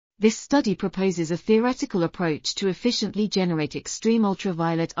This study proposes a theoretical approach to efficiently generate extreme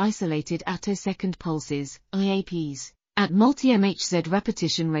ultraviolet isolated attosecond pulses, IOPs, at multi-MHz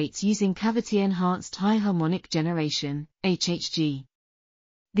repetition rates using cavity-enhanced high harmonic generation, HHG.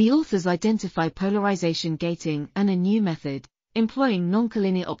 The authors identify polarization gating and a new method, employing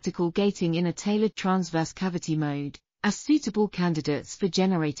noncollinear optical gating in a tailored transverse cavity mode, as suitable candidates for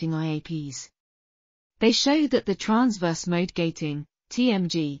generating IOPs. They show that the transverse mode gating,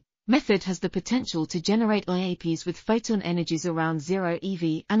 TMG, method has the potential to generate IOPs with photon energies around 0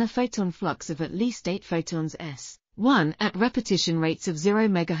 eV and a photon flux of at least 8 photons s1 at repetition rates of 0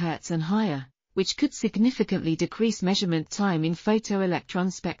 MHz and higher, which could significantly decrease measurement time in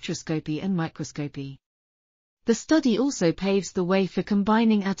photoelectron spectroscopy and microscopy. The study also paves the way for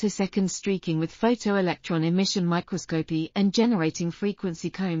combining attosecond streaking with photoelectron emission microscopy and generating frequency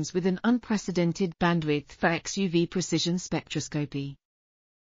combs with an unprecedented bandwidth for XUV precision spectroscopy.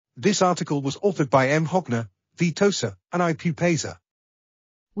 This article was authored by M. Högner, V. Tosa, and I. Pupeza.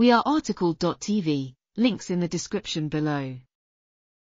 We are RTCLTV, links in the description below.